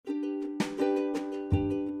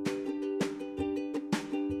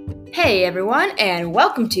Hey everyone, and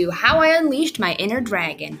welcome to How I Unleashed My Inner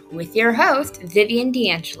Dragon with your host, Vivian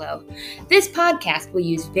D'Angelo. This podcast will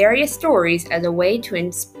use various stories as a way to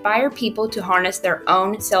inspire people to harness their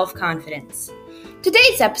own self-confidence.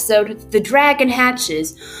 Today's episode, The Dragon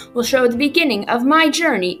Hatches, will show the beginning of my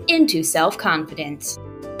journey into self-confidence.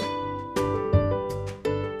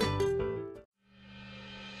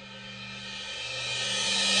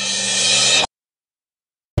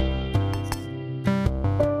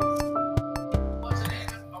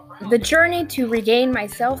 The journey to regain my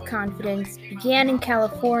self-confidence began in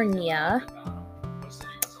California.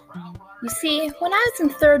 You see, when I was in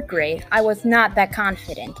third grade, I was not that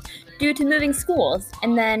confident due to moving schools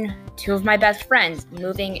and then two of my best friends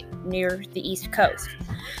moving near the East Coast.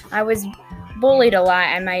 I was bullied a lot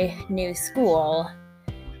at my new school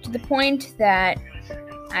to the point that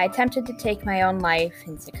I attempted to take my own life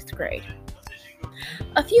in sixth grade.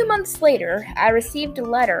 A few months later, I received a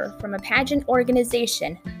letter from a pageant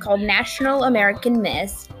organization called National American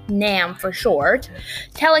Miss, NAM for short,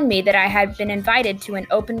 telling me that I had been invited to an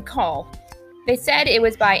open call. They said it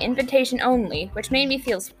was by invitation only, which made me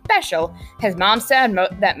feel special, as Mom said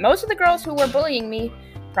that most of the girls who were bullying me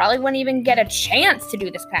probably wouldn't even get a chance to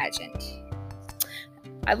do this pageant.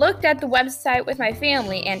 I looked at the website with my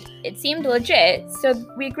family and it seemed legit, so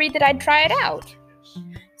we agreed that I'd try it out.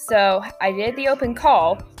 So I did the open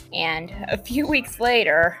call, and a few weeks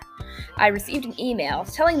later, I received an email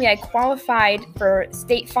telling me I qualified for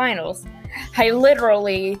state finals. I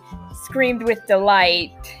literally screamed with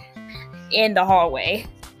delight in the hallway.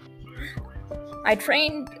 I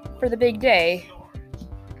trained for the big day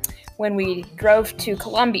when we drove to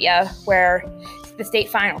Columbia, where the state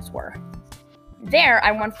finals were. There,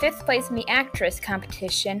 I won 5th place in the actress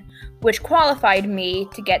competition, which qualified me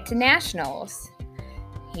to get to nationals.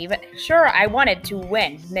 I wanted to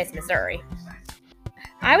win Miss Missouri.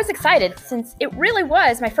 I was excited since it really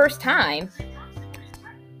was my first time.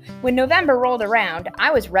 When November rolled around, I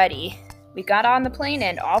was ready. We got on the plane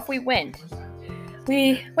and off we went.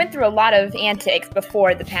 We went through a lot of antics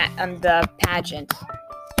before the pageant.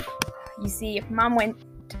 You see, Mom went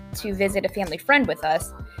to visit a family friend with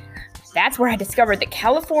us. That's where I discovered that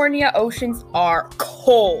California oceans are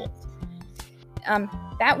cold.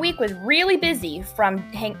 That week was really busy, from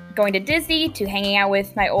going to Disney, to hanging out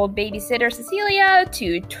with my old babysitter Cecilia,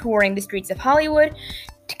 to touring the streets of Hollywood,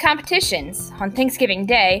 to competitions. On Thanksgiving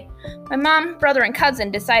Day, my mom, brother, and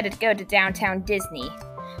cousin decided to go to downtown Disney.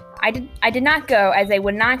 I did not go, as they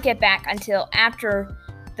would not get back until after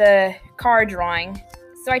the card drawing,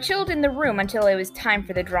 so I chilled in the room until it was time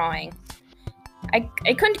for the drawing. I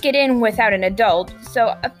couldn't get in without an adult,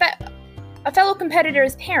 so a fellow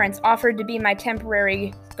competitor's parents offered to be my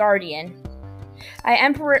temporary guardian. I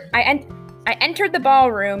entered the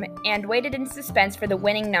ballroom and waited in suspense for the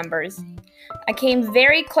winning numbers. I came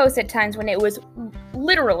very close at times when it was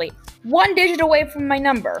literally one digit away from my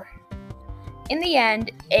number. In the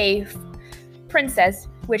end, a princess,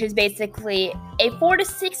 which is basically a 4 to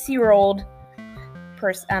 6 year old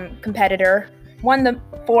competitor, won the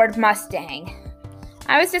Ford Mustang.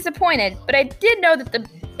 I was disappointed, but I did know that the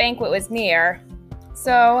banquet was near,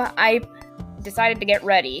 so I decided to get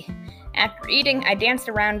ready. After eating, I danced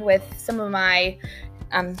around with some of my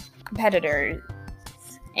competitors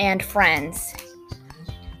and friends.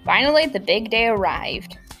 Finally, the big day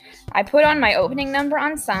arrived. I put on my opening number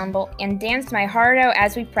ensemble and danced my heart out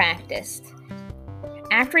as we practiced.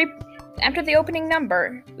 After the opening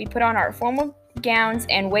number, we put on our formal gowns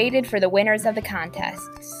and waited for the winners of the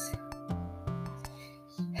contests.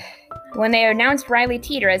 When they announced Riley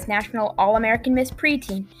Teeter as National All-American Miss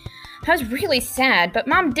Preteen, I was really sad, but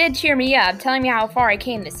Mom did cheer me up, telling me how far I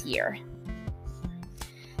came this year.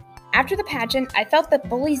 After the pageant, I felt that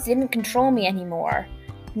bullies didn't control me anymore.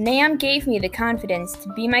 NAM gave me the confidence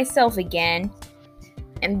to be myself again,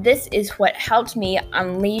 and this is what helped me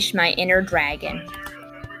unleash my inner dragon.